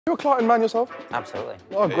You're a clarting man yourself? Absolutely.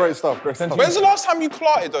 Oh, great stuff, great stuff. When's the last time you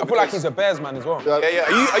clarted though? I feel like he's a Bears man as well.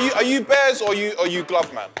 Yeah. Are you Bears or are you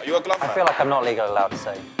glove man? Are you a glove man? I feel like I'm not legally allowed to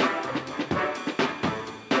say.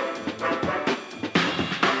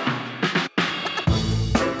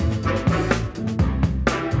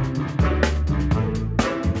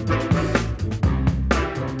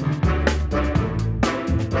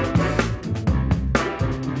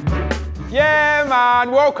 Yeah, man,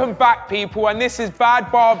 welcome back, people, and this is Bad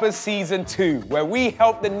Barbers Season 2, where we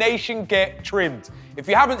help the nation get trimmed. If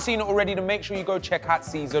you haven't seen it already, then make sure you go check out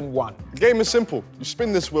Season 1. The game is simple. You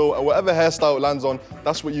spin this wheel, and whatever hairstyle it lands on,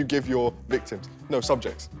 that's what you give your victims. No,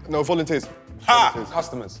 subjects. No, volunteers. Ha! Volunteers.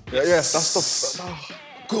 Customers. Yeah, yes, that's the...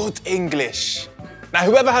 Good English. Now,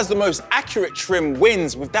 whoever has the most accurate trim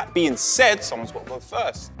wins. With that being said, someone's got to go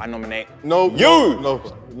first. I nominate No.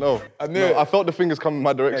 No. I knew it. I felt the fingers coming in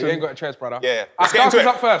my direction. You ain't got a chance, brother. Yeah. Let's get into it.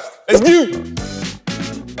 up first. Let's do.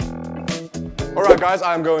 All right, guys,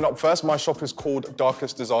 I am going up first. My shop is called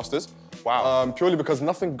Darkest Disasters. Wow. Purely because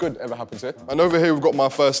nothing good ever happens here. And over here, we've got my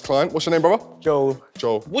first client. What's your name, brother? Joel.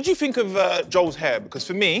 Joel. What do you think of Joel's hair? Because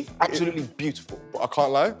for me, absolutely beautiful. I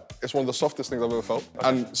can't lie, it's one of the softest things I've ever felt.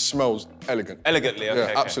 And smells elegant. Elegantly, okay. Yeah,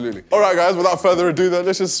 okay. absolutely. All right, guys, without further ado, then,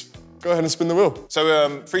 let's just go ahead and spin the wheel.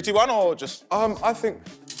 So, 3, 2, 1, or just? I think...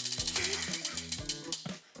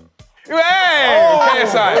 Hey!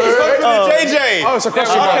 KSI. JJ! Oh, it's a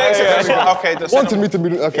question. Okay, that's Wanted me to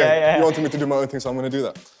be... Okay, Yeah. you wanted me to do my own thing, so I'm going to do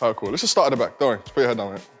that. All right, cool. Let's just start at the back. Don't worry, just put your head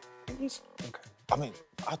down, mate. I mean,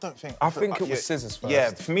 I don't think... I think it was scissors first. Yeah,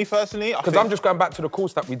 for me personally, Because I'm just going back to the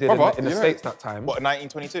course that we did in the States that time. What,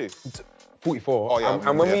 1922? 44. Oh, yeah,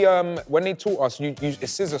 and when they taught us,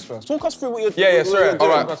 it's scissors first. Talk us through what you're Yeah, sure. All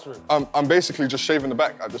right, I'm basically just shaving the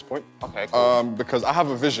back at this point. Okay, cool. Because I have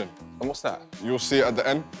a vision. And what's that? You'll see it at the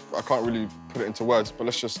end. I can't really put it into words, but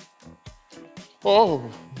let's just... Oh.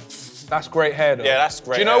 That's great hair, though. Yeah, that's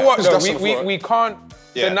great. Do you know hair. what, though? Just on the floor. We can't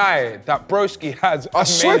deny that Broski has I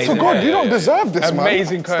swear to God, you don't deserve this, man.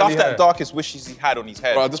 amazing curly Stuff hair. that Darkest wishes he had on his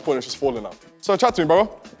head. Right, at this point, it's just falling out. So chat to me, brother.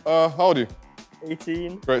 How old are you?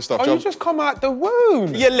 18. Great stuff, Oh, Joe. you just come out the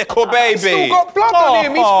womb. You little baby. Still got blood on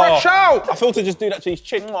him, he's fresh out. I feel to just do that to his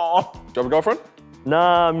chin. Do you have a girlfriend?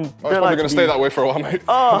 Nah, I'm He's probably going to stay that way for a while, mate.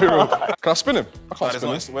 I'll be real. Can I spin him? I can't spin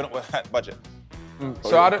him. We're not at budget.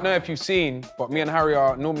 So I don't know if you've seen, but me and Harry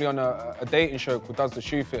are normally on a dating show called Does the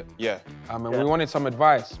Shoe Fit? Yeah. And we wanted some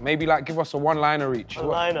advice. Maybe like give us a one-liner each. A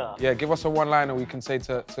liner? Yeah, give us a one-liner we can say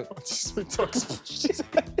to...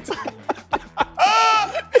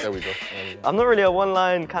 There we go. I'm not really a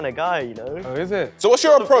one-line kind of guy, you know? Oh, is it? So what's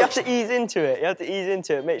your You approach? have to ease into it. You have to ease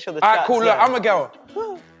into it. Make sure the All right, chat's cool, look, there. I'm a girl.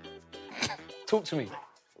 Talk to me.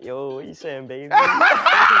 Yo, what you saying, baby?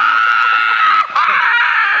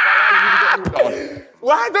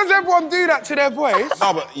 Why does everyone do that to their voice?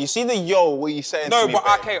 No, but you see the yo, what you saying No, to me,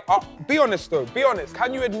 but babe? okay, be honest though, be honest.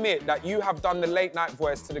 Can you admit that you have done the late night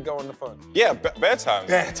voice to the girl on the phone? Yeah, bare times.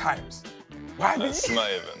 Bare times. Why did It's you? not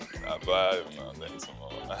even that bad, man. Then tomorrow.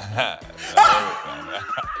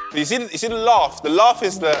 You see the laugh? The laugh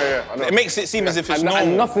is the... I know. It makes it seem as if it's normal.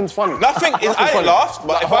 And nothing's funny. Nothing is... I ain't laughed,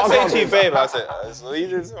 but if I say to you, babe, I say, So you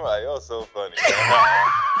did something like, you're so funny.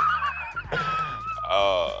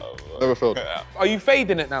 Oh, boy. Never failed. Are you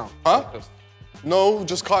fading it now? Huh? No,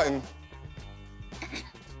 just cutting.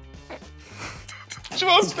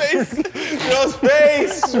 Joe's face! Joe's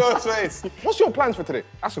face! Joe's face! What's your plans for today?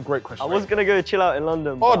 That's a great question. I was gonna go chill out in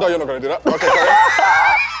London. Oh, but no, you're not going to do that. Okay,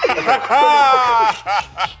 I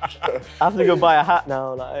have to go buy a hat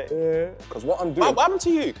now. Like, Because what I'm doing... What happened to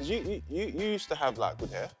you? Because you used to have, like, good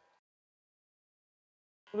hair.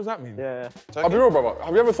 What does that mean? yeah. I'll be real, brother.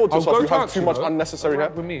 Have you ever thought to I'll yourself go you have chance, too you much know. unnecessary hair?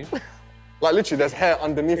 With me. Like, literally, there's hair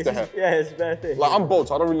underneath the hair. Yeah, it's bare thing. Like, I'm bald,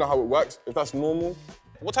 so I don't really know how it works. If that's normal...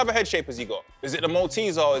 What type of head shape has he got? Is it the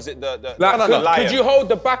Maltese or is it the Like, the could, lion? could you hold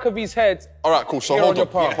the back of his head? All right, cool. So Here hold on on.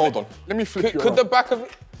 your palm. Yeah, hold on. Let me flip you Could the around. back of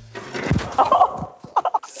it?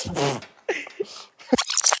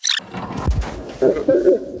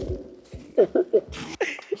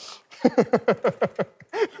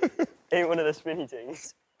 Ain't one of the spinny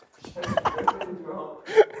things.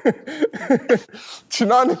 Do you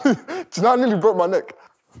know I nearly broke my neck?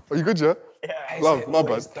 Are you good, yeah? Yeah. Love, my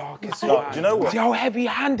bad. Darkest Do you know what? See how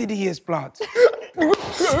heavy-handed he is, blood.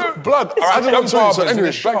 Blood. I just want to show you. So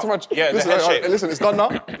anyway, back to my... Yeah, the listen, head shape. listen, it's done now.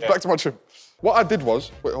 Back to my trim. What I did was...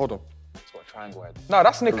 Wait, hold on. It's got a triangle head. No,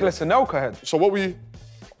 that's Nicholas Anelka head. So what we...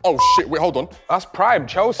 Oh, shit. Wait, hold on. That's prime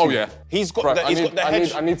Chelsea. Oh, yeah. He's got Right, the head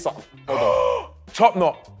shape. I need something. Hold on. Top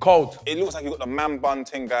knot, cold. It looks like you got the man bun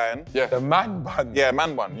thing going. Yeah. The man bun. Yeah,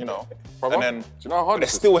 man bun, you know. Brother, And then do you know how hard there's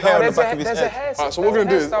this is? still hair on the there's back of his a head. hair. Alright, so what we're gonna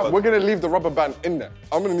do is we're gonna leave the rubber band in there.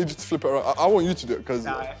 I'm gonna need you to flip it around. I want you to do it because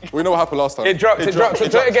we know what happened last time. It dropped. Do it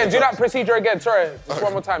again. Do that dropped. procedure again. Sorry, just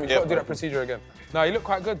one more time. You got to do that procedure again. No, you look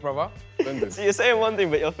quite good, brother. So you're saying one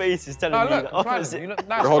thing, but your face is telling No, me look, the I'm proud of opposite. you. You look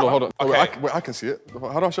nice. Wait, hold on. Okay. Wait, I can see it.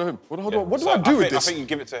 How do I show him? What do So I do with I this? think you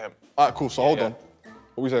give it to him. Alright, cool. So hold on.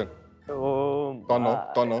 What we saying? Oh,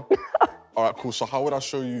 Don't know. Alright, cool. So how would I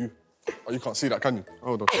show you? Oh, you can't see that, can you?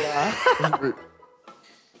 Hold on. Wait.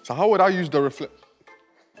 So how would I use the reflect?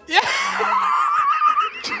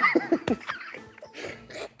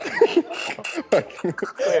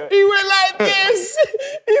 He went like this.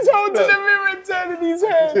 He's holding the mirror and turning his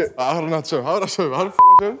head. I don't know how to show him. How would I show him? How the fuck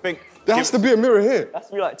do I show him? There has to be a mirror here. has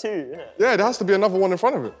to be like 2, innit? Yeah, there has to be another one in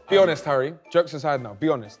front of it. Be honest, Harry. Jokes aside now. Be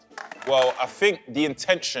honest. Well, I think the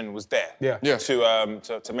intention was there. Yeah.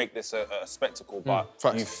 To make this a spectacle, but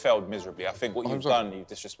Facts. you failed miserably. I think what you've 100%. done, you've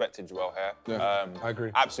disrespected Joel here. Yeah. I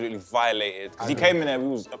agree. Absolutely violated. Because he came in there, we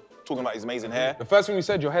was talking about his amazing hair. The first thing you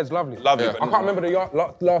said, your hair's lovely. Lovely, Yeah. but I can't remember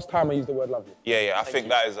the last time I used the word lovely. Yeah, I think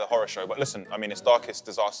that is a horror show. But listen, I mean, it's darkest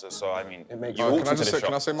disaster, so I mean, makes you sense. walked Can I into just the say,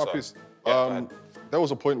 can I shop, say my so- piece? Yeah, go ahead. There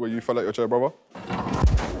was a point where you fell out your chair, brother.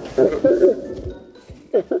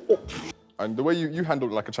 And the way you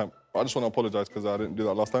handled it like a champ. I just want to apologise because I didn't do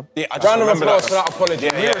that last time. Yeah, I Round just of remember applause that. for that apology.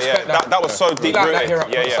 Yeah, We yeah, respect yeah. That was so deep like that rooted. here at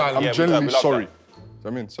Yeah, Footasylum. I'm we genuinely love sorry. that. I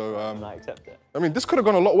mean, so I accept it. I mean, this could have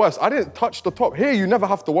gone a lot worse. I didn't touch the top. Here, you never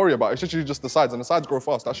have to worry about it. It's literally just the sides, and the sides grow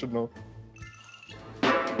fast. I should know.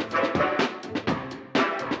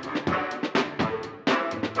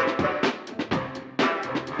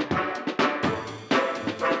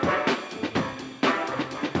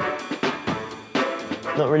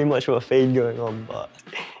 Not really much of a fade going on, but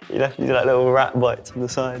he left me like little rat bites on the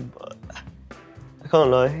side. But I can't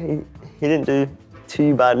lie, he didn't do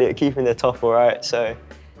too badly at keeping the top all right, so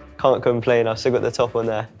can't complain. I've still got the top on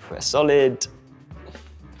there for a solid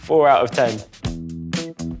 4 out of 10.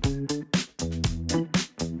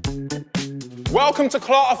 Welcome to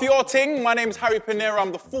Clark Off Your Ting. My name is Harry PINERO.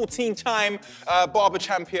 I'm the 14-time barber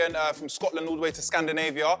champion from Scotland all the way to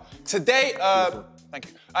Scandinavia. Today, thank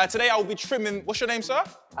you. Today I will be trimming, what's your name, sir?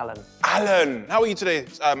 Alan. Alan. How are you today,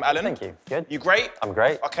 Alan? Thank you. Good. You great? I'm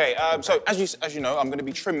great. Okay, so as you know, I'm going to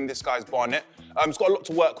be trimming this guy's barnet. It's got a lot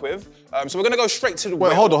to work with. So we're going to go straight to the Wait,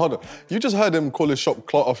 wheel. hold on. You just heard him call his shop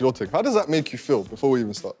Clark Off Your Ting. How does that make you feel before we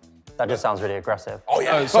even start? That just sounds really aggressive. Oh,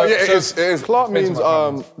 yeah. So, yeah, it is. Clark means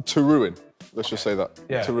to ruin. Let's just say that.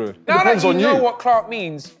 Yeah. To ruin. Now Depends that on you know you. what Clark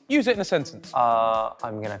means, use it in a sentence.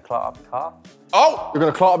 I'm gonna clutter up the car. Oh! You're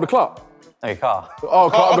gonna Clark up the Clark? No, car. Oh,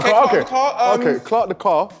 Clark up the okay, car. Clark Okay. the car, Okay, Clark the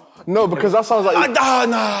car. No, because that sounds like Do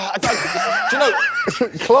you know?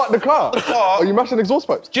 Clark the car. Are you mashing exhaust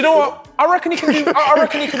pipes? Do you know what? I reckon he can do. I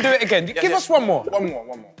reckon he can do it again. Give us one more. One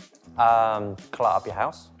more. Clutter up your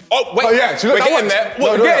house. Oh, wait. Oh, yeah, so we're that getting works. there. No,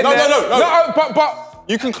 We're getting there. No, but.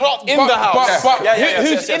 You can Clark in But, the house.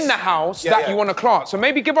 who's in the house that you want to Clark? So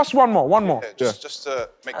maybe give us one more. Just to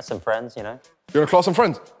make. That's some friends, you know. You're gonna Clark some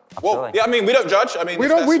friends? Well, Absolutely. yeah, I mean, we don't judge. I mean, We if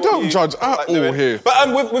don't- that's we what don't you judge at like all doing. here.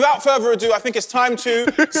 But without further ado, I think it's time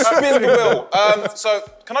to spin the wheel. So,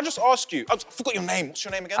 can I just ask you? I forgot your name. What's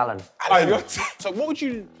your name again? Alan. Alan. So, what would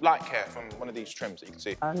you like here from one of these trims that you can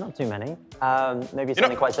see? Not too many. Maybe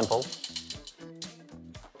something quite simple.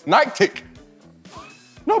 Night tick.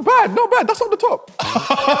 Not bad. That's on the top.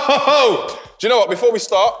 Oh! Do you know what? Before we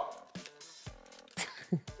start,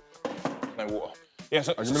 no water. Yeah.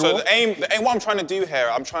 So the aim. What I'm trying to do here,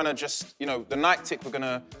 I'm trying to just, the night tick. We're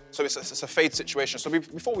gonna. So it's a fade situation. So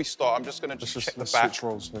before we start, I'm just gonna check the back. Switch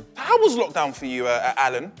roles here. How was lockdown for you,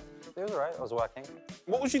 Alan? It was alright, I was working.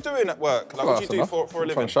 What was you doing at work? Like, what did you do for a I'm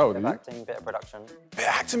living? trying to shower Bit with of you. acting, bit of production. Bit of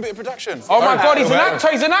acting, bit of production. Oh my God, he's an actor.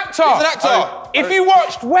 He's an actor. He's an actor. If you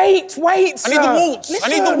watched, wait, I need the waltz. I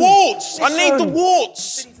need the waltz. I need the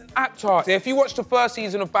waltz. Actor. If you watched the first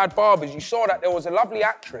season of Bad Barbers, you saw that there was a lovely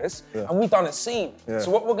actress, and we done a scene. Yeah. So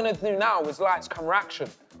what we're gonna do now is lights, camera, action.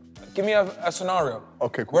 Give me a scenario.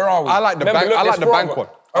 Okay, cool. Where are we? I like the Remember, bank. look, I like there's the four bank of one.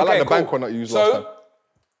 us. I like Okay, the bank cool. one that you used So- last time.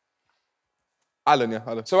 Alan, yeah,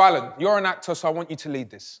 Alan. So Alan, you're an actor, so I want you to lead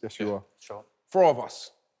this. Yes, you are. Sure. 4 of us.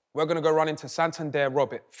 We're gonna go run into Santander,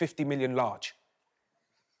 rob it, 50 million large.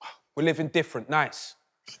 We're living different, nice.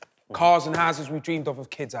 Cars and houses we dreamed of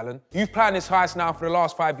kids, Alan. You've planned this heist now for the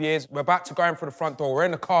last 5 years. We're about to go in for the front door. We're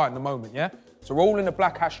in the car in the moment, yeah? So we're all in the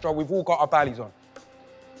black Astra. We've all got our ballies on.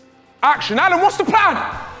 Action. Alan, what's the plan?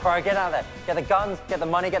 All right, get out of there. Get the guns, get the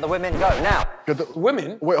money, get the women, go, now.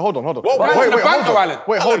 Women? Wait, hold on. Going to Wait, the bank, hold on. Alan.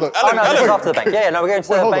 Wait, hold on. Oh, no, this is after the bank. Yeah, no, we're going to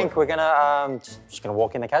the hold bank. on. We're gonna, just gonna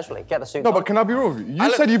walk in there casually. Get the suit No, on. but can I be real with you?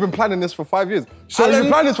 You said you've been planning this for 5 years. So Alan- you've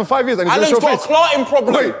been planning this for 5 years and it's Alan's just your got a face. clotting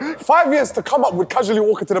problem. Wait, 5 years to come up with casually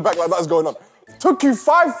walking to the back like that's going on. Took you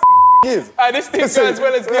 5 years. And this thing to as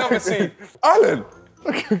well as the other scene. Alan.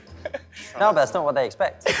 No, but that's not what they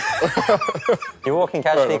expect. You're walking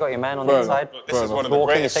casually, you got your man on the inside. This is one of the Walk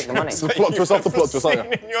in, you greatest take the money. things Plot that twist you've after ever plot twist, aren't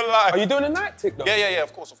seen you? in your life. Are you doing a night tick though? Yeah,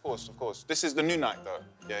 of course. This is the new night though.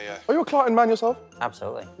 Yeah. Are you a clotting man yourself?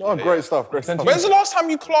 Absolutely. Oh, great stuff, great stuff. When's the last time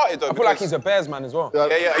you clarted though? I feel like he's a Bears man as well.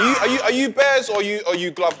 Yeah. Are you Bears or are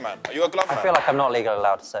you glove man? Are you a glove man? I feel like I'm not legally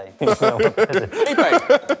allowed to say. Hey,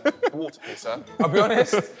 babe. Water, please, sir. I'll be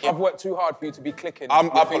honest, I've worked too hard for you to be clicking. I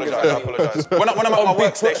your fingers apologise. like When I'm at my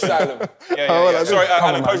big workstation. Footasylum. Yeah. Sorry,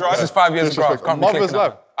 Alan, close your This is eyes. 5 years ago. I can't be Mother's clicking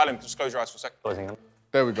love. Alan, just close your eyes for a second. Closing them.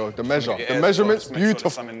 There we go, the measure. Yeah, The yeah, measurement's just make sure there's beautiful.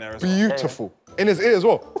 some in there as well. Beautiful. In his ear as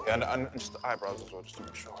well. Yeah, and just the eyebrows as well, just to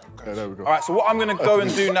make sure. Yeah, there we go. All right, so what I'm going to go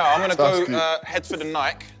and do now, I'm going to That's go cute. head for the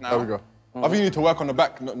Nike now. There we go. I think you need to work on the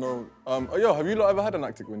back. Have you lot ever had a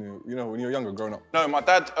night tick when you were younger, growing up? No, my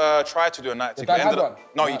dad tried to do a night tick. dad but ended had up- one?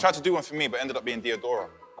 No, he tried to do one for me, but ended up being Deodora.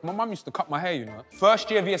 My mum used to cut my hair, you know. First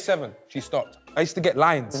year of year 7, she stopped. I used to get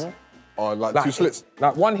lines. Or like 2 slits.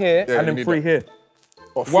 Like one here Yeah, and you then need 3 that. here.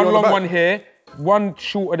 Or 3 One on the long back. one here, one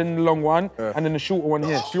shorter than the long one, and then the shorter one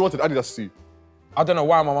here. She wanted Adidas to see. I don't know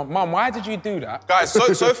why, my mum, why did you do that? Guys,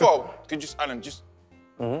 so far, could you just, Alan, just...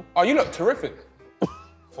 Oh, you look terrific.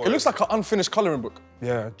 It looks like an unfinished colouring book.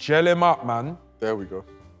 Yeah, gel him up, man. There we go.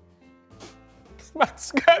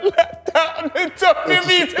 Man's got left out on the top of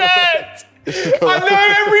his head. I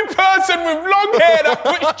know every person with long hair that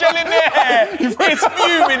puts gel in their hair is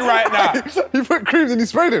fuming right now. He put creams and he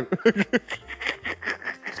sprayed him.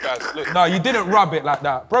 Guys, look. No, you didn't rub it like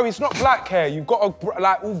that. Bro, it's not black hair. You've got to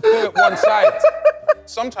like all do it one side.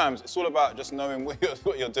 Sometimes it's all about just knowing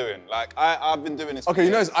what you're doing. Like, I've been doing this for Okay,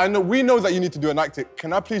 years. we know that you need to do a night tick.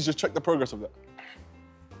 Can I please just check the progress of that?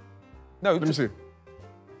 No, Let me see.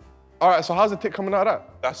 All right, so how's the tick coming out of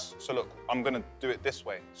that? So look, I'm gonna do it this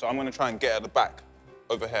way. So I'm gonna try and get at the back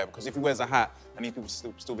over here, because if he wears a hat, I need people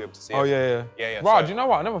to still be able to see Oh, it. yeah. Yeah. Right, so- do you know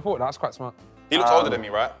what? I never thought that. That's quite smart. He looks older than me,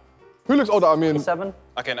 right? Who looks older? I mean, 7?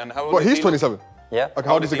 Okay, and how old what, is he's he? 27. Yeah. Okay,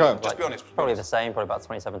 how old is the guy? Just be honest. Probably the same, probably about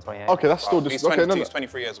 27, 28. Okay, that's still He's just, okay, 22, no. he's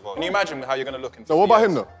 23 years old. Can you imagine how you're gonna look in 50 So what about years?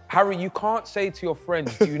 him though? Harry, you can't say to your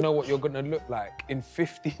friends, do you know what you're going to look like in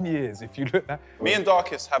 15 years if you look like... Me and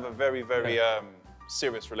Darkest have a very, very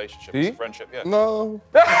serious relationship. Do It's you? a friendship, yeah. No.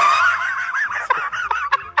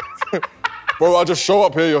 Bro, I just show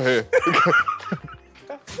up here, you're here.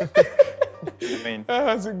 I mean,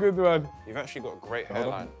 That's a good one. you've actually got a great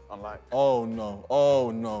hairline, unlike. Oh no,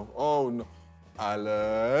 oh no, oh no.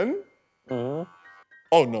 Alan? Oh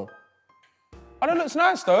no. Oh, that looks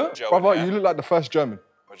nice, though. Joe, Brother, yeah. you look like the first German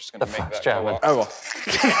We're just gonna The make that first go German. up.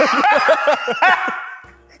 ever.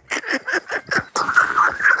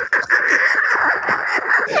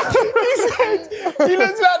 He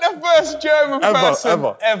looks like the first German person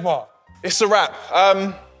ever. It's a wrap.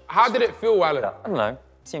 How did it feel, Alan? I don't know.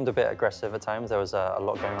 Seemed a bit aggressive at times. There was a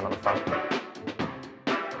lot going on at the front.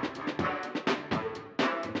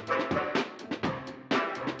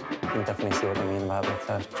 I can definitely see what they mean about the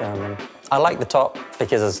first German. I like the top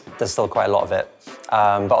because there's still quite a lot of it.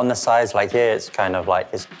 But on the sides, like here, it's kind of like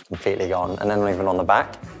it's completely gone. And then even on the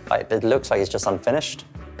back, like it looks like it's just unfinished.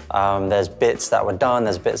 There's bits that were done,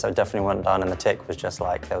 there's bits that definitely weren't done, and the tick was just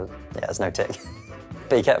like, there's no tick.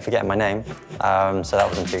 But he kept forgetting my name, so that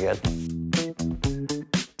wasn't too good.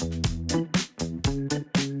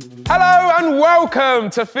 Hello and welcome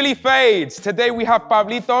to Philly Fades. Today we have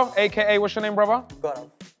Pablito, AKA, what's your name, brother?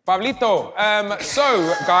 Pablito.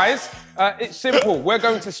 So, guys, it's simple. We're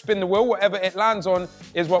going to spin the wheel. Whatever it lands on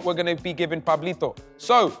is what we're going to be giving Pablito.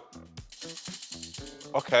 So,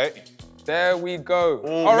 Okay. there we go.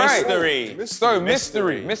 Ooh, All right. mystery. So,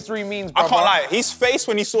 mystery. Mystery means, I brother. can't lie. His face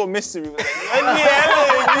when he saw mystery was like,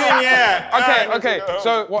 yeah. Okay.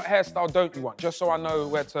 So, what hairstyle don't you want? Just so I know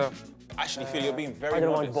where to. Actually, Phil, you're being very I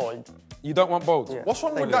don't modest. want bold. You don't want bold. What's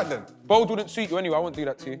wrong with that then? Bold wouldn't suit you anyway. I wouldn't do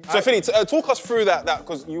that to you. So, Philly, talk us through that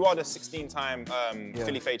because you are the 16-time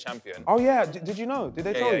Philly Fade champion. Oh yeah. Did you know? Did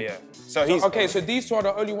they tell you? Yeah. So he's Okay, so these two are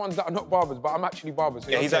the only ones that are not barbers, but I'm actually barbers.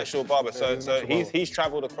 So Yeah, he's okay. actual barber. So he's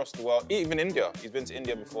travelled across the world, even India. He's been to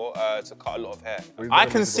India before to cut a lot of hair. I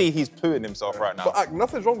can see he's pooing himself right now. But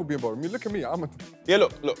nothing's wrong with being bold. I mean, look at me. Yeah,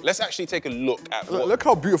 look. Let's actually take a look at what. Look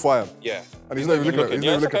how beautiful I am. Yeah. And he's not even looking at me. He's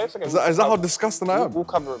Yeah, not even it's looking. okay. Is that how disgusting I am? We'll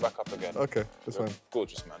cover it back up again. Okay, that's fine.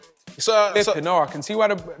 Gorgeous, man. Flipping, no, I can see why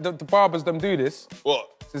the barbers them do this.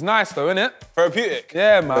 What? It's nice though, isn't it? Therapeutic?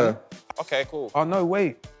 Yeah, man. Okay, cool. Oh, no,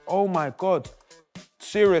 wait. Oh, my God.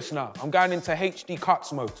 Serious now. I'm going into HD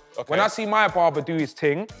cuts mode. Okay. When I see my barber do his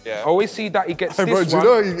thing, Yeah. I always see that he gets Hey, this bro, do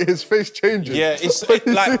one. you know his face changes? Yeah, it's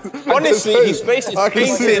like, honestly, his face is I can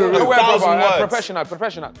see painted it. with No way, brother. 1,000 words.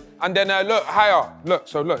 Professional. And then look, higher. Look,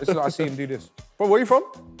 so look, this is what I see him do this. Bro, where are you from?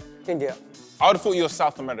 India. I would have thought you were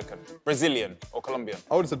South American, Brazilian, or Colombian.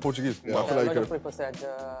 I would have said Portuguese. Yeah, I feel like you Lot of could. people said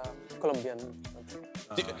Colombian.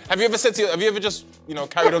 Have you ever just, you know,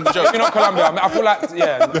 carried on the joke? You're not Colombia. I feel like,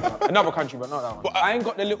 yeah, another country, but not that one. But I ain't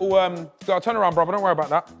got the little, turn around, brother, don't worry about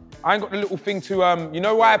that. I ain't got the little thing to, you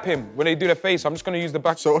know, wipe him when they do their face. I'm just gonna use the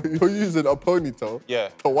back. So you're using a ponytail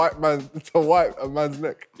to wipe a man's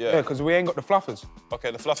neck. Yeah, because we ain't got the fluffers.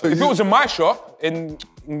 Okay, the fluffers. If it was in my shop in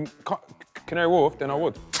Canary Wharf, then I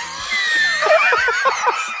would.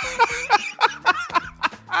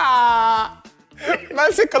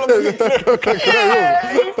 Man said Colombian.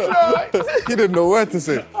 He didn't know where to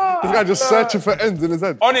say. This guy just searching for ends in his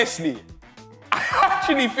head. Honestly, I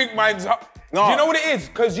actually think mine's up. No. Do you know what it is?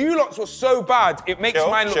 Because you lots were so bad, it makes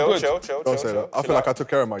mine look good. Chill. Don't say that. I feel like I took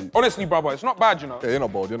care of my youth. Honestly, brother, it's not bad, you know. Yeah, you're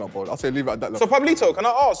not bold. I'll say leave it at that So, level. Pablito, can I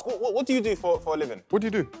ask, what do you do for a living? What do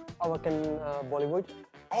you do? I work in Bollywood.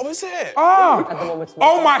 Oh, is it? Ah! At the moment, it's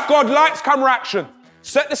Oh my God, lights, camera, action.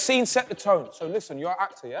 Set the scene, set the tone. So listen, you're an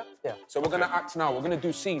actor, yeah? Yeah. So we're gonna act now, we're gonna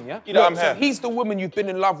do scene, yeah? You know, I'm so here. he's the woman you've been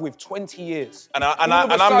in love with 20 years. And All I'm of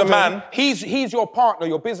a the sudden, man. He's your partner,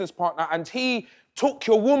 your business partner, and he took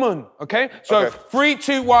your woman, okay? So Okay. 3,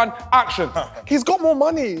 2, 1, action. He's got more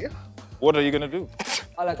money. What are you gonna do?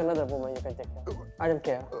 I like another woman you can take care. I don't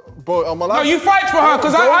care. Bro, am I No, like... you fight for her,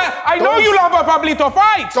 because I know you love her, Pablito,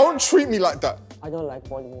 fight! Don't treat me like that. I don't like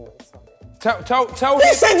Bollywood. So. Tell He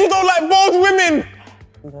him. said you don't like bold women!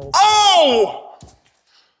 Oh!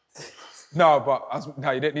 No, but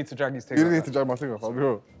no, you didn't need to drag his thing. You didn't need to drag my thing off, I'll be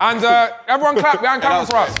real. And everyone clap behind cameras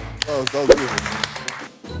for us. That was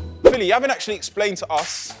beautiful. Philly, you haven't actually explained to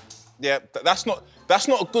us. Yeah, that's not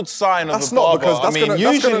a good sign of That's a not, barber. because that's I mean, gonna-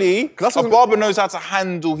 that's gonna- usually 'cause that's a gonna- barber knows how to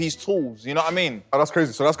handle his tools. You know what I mean? Oh, that's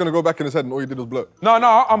crazy. So that's gonna go back in his head and all you did was blow it. No,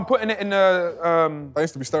 I'm putting it in the. That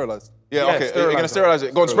needs to be sterilized. Yeah. Yeah, Okay. You're gonna sterilize sterilize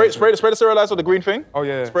it. Go on, spray the sterilizer, the green thing. Oh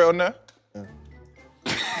yeah. Spray it on there.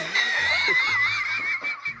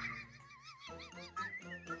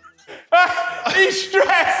 He's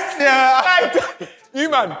stressed. Yeah. You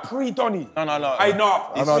man, pre-Donny. No. I know.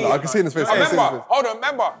 I know, I can see in his face. I can see in his Remember, face. hold on,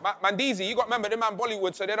 remember, Mandeezy, you got remember, them man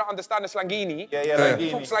Bollywood, so they don't understand the slangini. Yeah.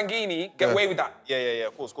 Talk slangini, get away with that. Yeah.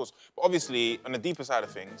 Of course. But obviously, on the deeper side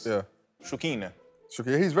of things, Yeah. Shukina.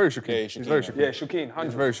 Shooky. He's very shooky. Yeah, he's Shooky, very man. shooky. Yeah, Shukeen, 100.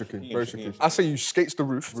 He's very shooky. Very Shooky. shooky. I say you skates the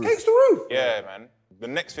roof. Takes the roof. Yeah, man. The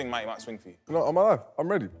next thing might swing for you. No, I'm alive. I'm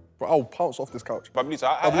ready. But I'll pounce off this couch. Pablito,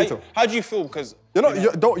 Pablito. how do you feel? Because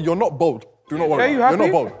You're not bold. Do not worry. you You're not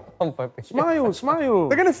happy? bold. I'm happy. Smile.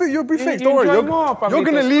 They're gonna think you'll be fake. you Don't worry. enjoy You're, more, Pablito, you're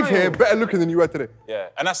gonna leave smile. here better looking than you were today. yeah,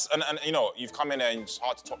 and that's and you know you've come in there and it's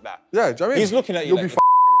hard to top that. Yeah, do you know what I mean? He's looking at you You'll like,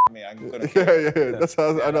 be me, I'm gonna. Yeah. That's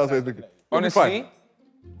how I know how he's looking. You'll be fine. Honestly,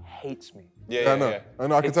 hates me. I know. I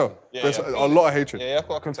know. I can tell. Yeah, There's yeah. a lot of hatred. Yeah,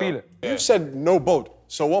 I can feel it. You said no bold.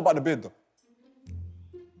 So what about the beard though?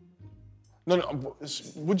 No.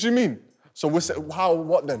 What do you mean? So we're how?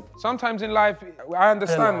 What then? Sometimes in life, I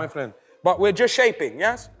understand, my friend, but we're just shaping,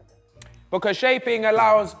 yes? Because shaping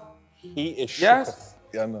allows. He is shooketh. Yes?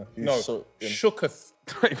 Yeah, no. He's No, so, shooketh.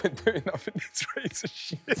 Not even doing nothing. It's race of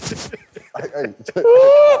shit.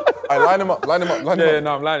 Hey, line him up. Line him up. Line him Yeah, up.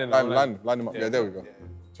 no, I'm lining. Line him up. Yeah, there we go. Do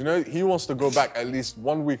you know he wants to go back at least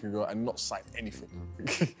 1 week ago and not sign anything?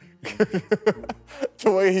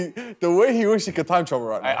 the way he wish he could time travel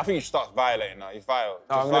right now. I think you should start violating now. He's vile.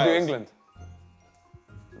 No, I'm gonna do England.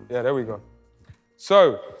 Yeah, there we go.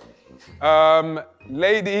 So,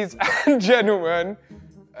 ladies and gentlemen,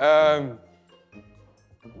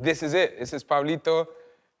 this is it. This is Pablito.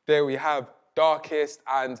 There we have Darkest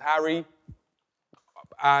and Harry.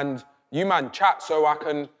 And you man, chat so I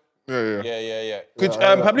can. Yeah. Could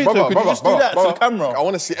Pablito, Brother, could you just do that to the camera? I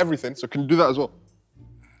want to see everything, so can you do that as well?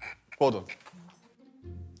 Hold on.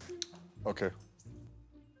 Okay.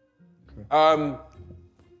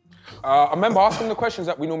 I remember asking the questions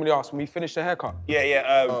that we normally ask when we finish the haircut.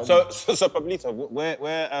 Yeah. So Pablito, where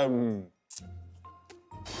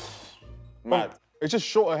mad. It's just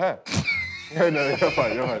shorter hair. No, you're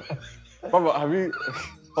fine. Brother, have you...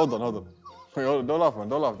 Hold on. Wait, hold on. Don't laugh, man.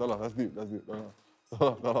 Don't laugh. That's deep. Don't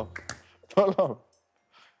laugh.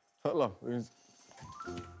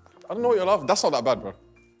 I don't know what you're laughing. That's not that bad, bro.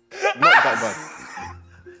 Not that bad.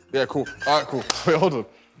 Yeah, cool. All right, cool. Wait, hold on.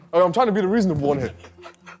 I'm trying to be the reasonable one here.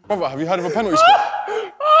 Brother, have you heard of a penalty spot?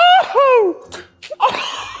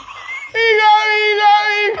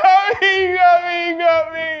 He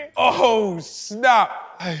got me. Oh, snap.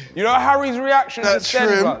 You know Harry's reaction That just then,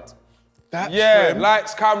 trim. blood? That Yeah, trim.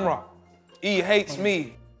 lights, camera. He hates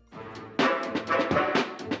me.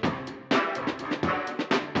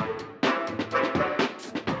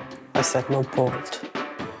 I said no bolt.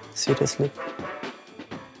 Seriously.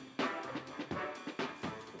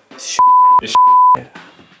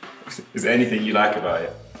 Is there anything you like about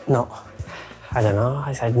it? No. I don't know.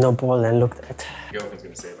 I said no bolt and looked at. Your girlfriend's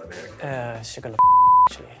gonna say about the haircut. She's gonna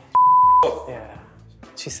actually. Yeah.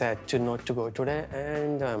 She said to not to go today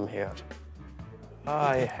and I'm here.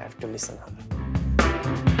 I have to listen her.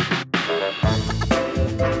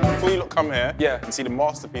 Before you lot come here Yeah. and see the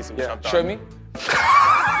masterpiece of which I've done. Show me.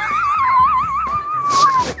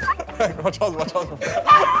 Watch out, watch out.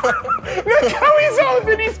 Look how he's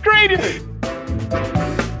holding his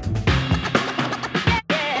gradient.